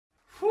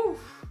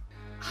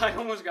I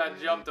almost got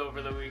jumped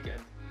over the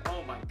weekend.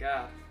 Oh my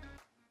god.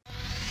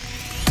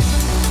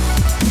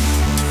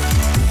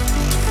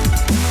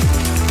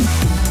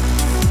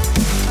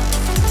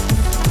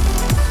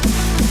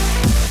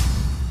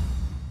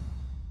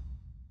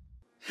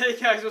 Hey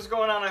guys, what's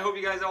going on? I hope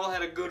you guys all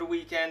had a good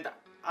weekend.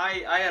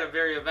 I had a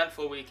very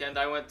eventful weekend.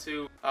 I went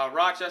to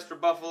Rochester,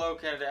 Buffalo,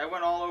 Canada. I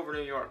went all over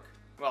New York.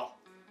 Well,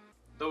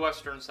 the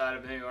western side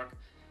of New York.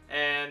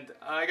 And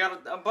I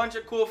got a bunch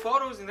of cool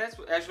photos, and that's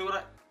actually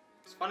what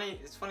it's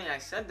funny I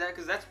said that,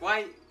 because that's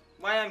why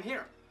I'm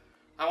here.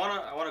 I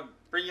wanna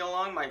bring you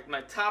along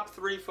my top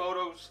 3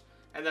 photos,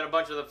 and then a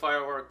bunch of the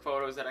firework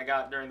photos that I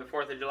got during the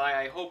 4th of July.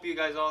 I hope you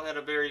guys all had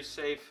a very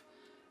safe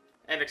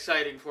and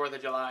exciting 4th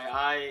of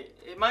July.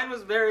 Mine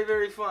was very,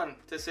 very fun,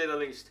 to say the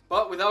least.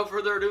 But without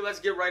further ado, let's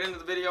get right into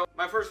the video.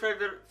 My first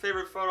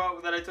favorite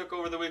photo that I took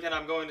over the weekend,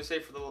 I'm going to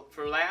save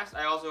for last.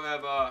 I also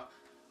have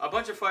a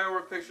bunch of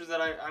firework pictures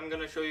that I'm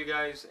going to show you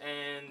guys,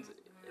 and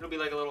it'll be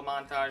like a little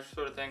montage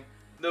sort of thing.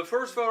 The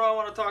first photo I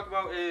want to talk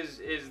about is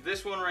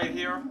this one right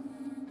here,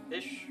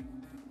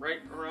 right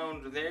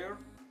around there.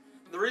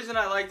 The reason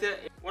I liked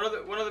it, one of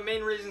the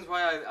main reasons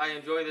why I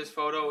enjoy this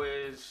photo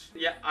is,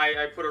 yeah,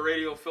 I put a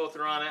radial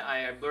filter on it,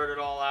 I blurred it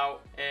all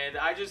out, and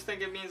I just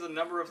think it means a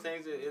number of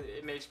things.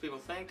 It makes people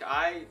think.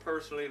 I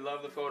personally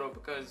love the photo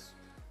because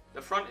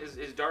the front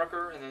is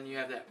darker, and then you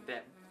have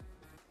that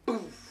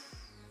boof,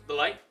 the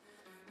light.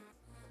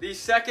 The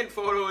second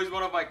photo is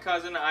one of my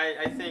cousin.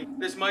 I think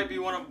this might be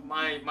one of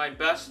my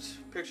best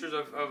pictures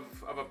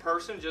of a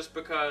person, just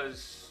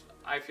because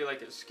I feel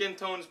like his skin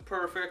tone's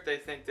perfect. I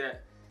think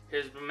that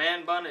his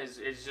man bun is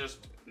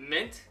just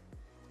mint,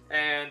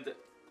 and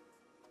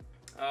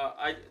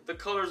the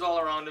colors all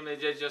around him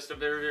is just a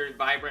very, very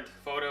vibrant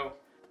photo.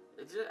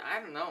 I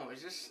don't know,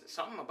 it's just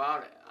something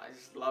about it. I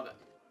just love it.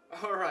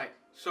 All right,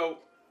 so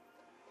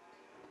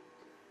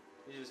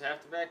you just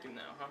have to vacuum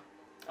now, huh?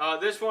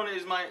 This one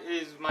is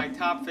my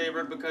top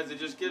favorite because it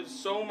just gives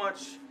so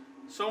much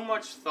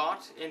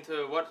thought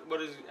into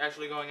what is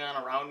actually going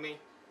on around me.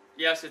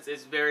 Yes,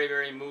 it's very,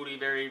 very moody,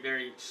 very,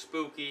 very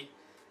spooky,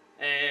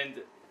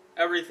 and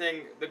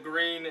everything, the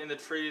green and the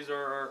trees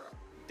are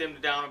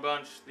dimmed down a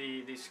bunch.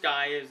 The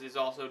sky is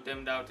also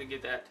dimmed out to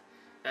get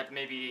that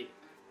maybe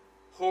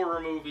horror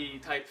movie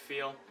type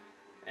feel.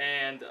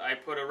 And I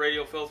put a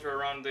radial filter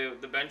around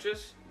the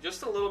benches,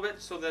 just a little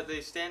bit, so that they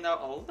stand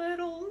out a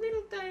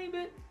little tiny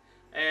bit.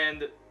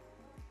 And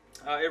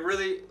it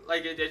really,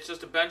 like, it's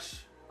just a bench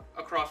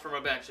across from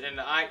a bench, and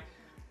I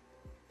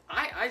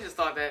just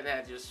thought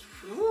that just,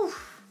 whew,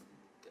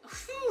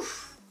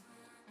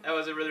 that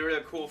was a really,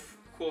 really cool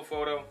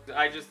photo.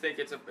 I just think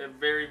it's a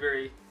very,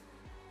 very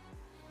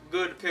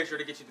good picture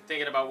to get you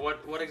thinking about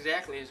what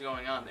exactly is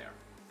going on there.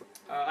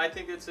 I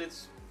think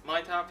it's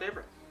my top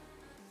favorite.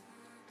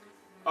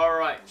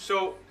 Alright,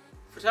 so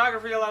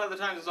photography a lot of the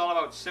times is all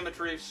about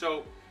symmetry,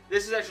 so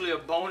this is actually a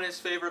bonus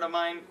favorite of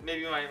mine.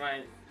 Maybe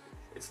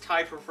it's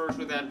tied for first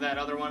with that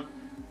other one,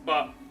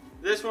 but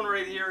this one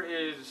right here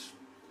is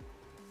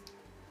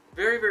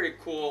very, very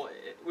cool.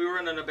 We were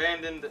in an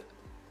abandoned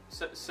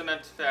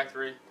cement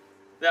factory.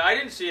 I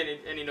didn't see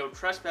any no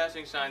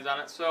trespassing signs on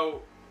it,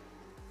 so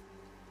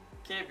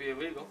can't be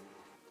illegal.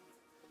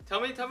 Tell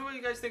me what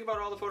you guys think about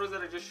all the photos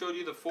that I just showed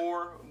you, the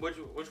 4.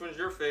 Which one's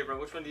your favorite?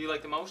 Which one do you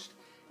like the most?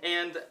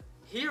 And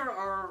here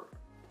are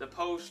the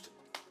post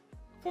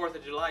 4th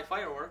of July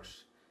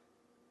fireworks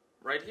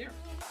right here.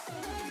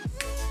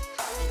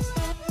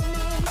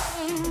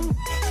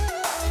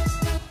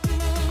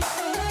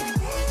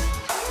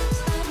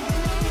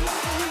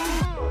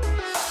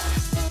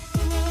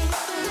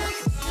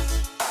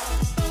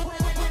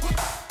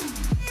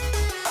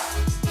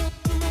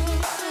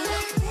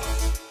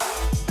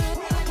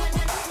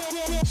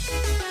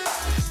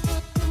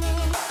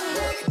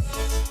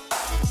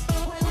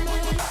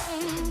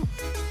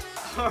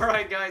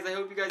 Alright guys, I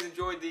hope you guys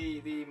enjoyed the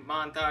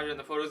montage and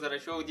the photos that I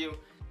showed you.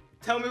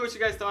 Tell me what you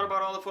guys thought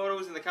about all the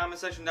photos in the comment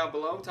section down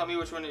below. Tell me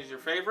which one is your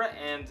favorite,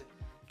 and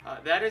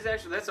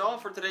that's all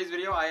for today's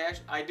video.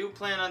 I do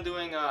plan on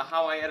doing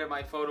how I edit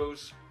my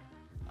photos,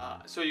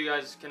 so you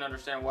guys can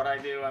understand what I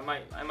do. I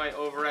might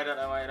over edit,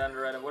 I might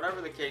under edit,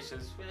 whatever the case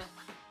is. Yeah.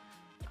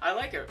 I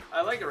like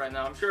it right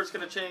now. I'm sure it's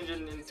gonna change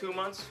in 2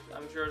 months.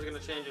 I'm sure it's gonna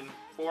change in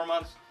 4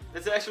 months.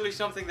 It's actually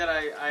something that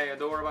I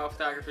adore about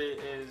photography,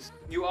 is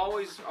you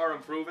always are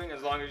improving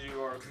as long as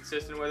you are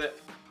consistent with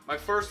it. My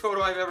first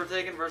photo I've ever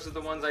taken versus the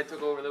ones I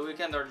took over the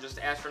weekend are just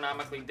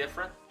astronomically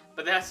different.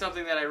 But that's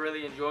something that I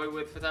really enjoy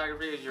with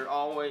photography, is you're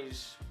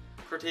always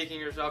critiquing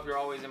yourself, you're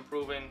always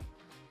improving.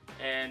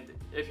 And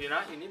if you're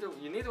not, you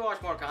need to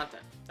watch more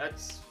content.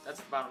 That's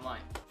the bottom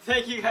line.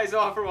 Thank you guys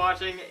all for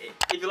watching.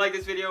 If you like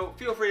this video,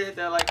 feel free to hit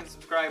that like and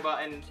subscribe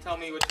button. Tell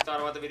me what you thought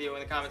about the video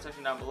in the comment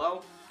section down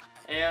below.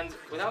 And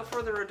without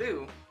further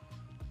ado,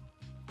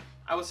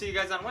 I will see you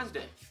guys on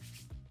Wednesday.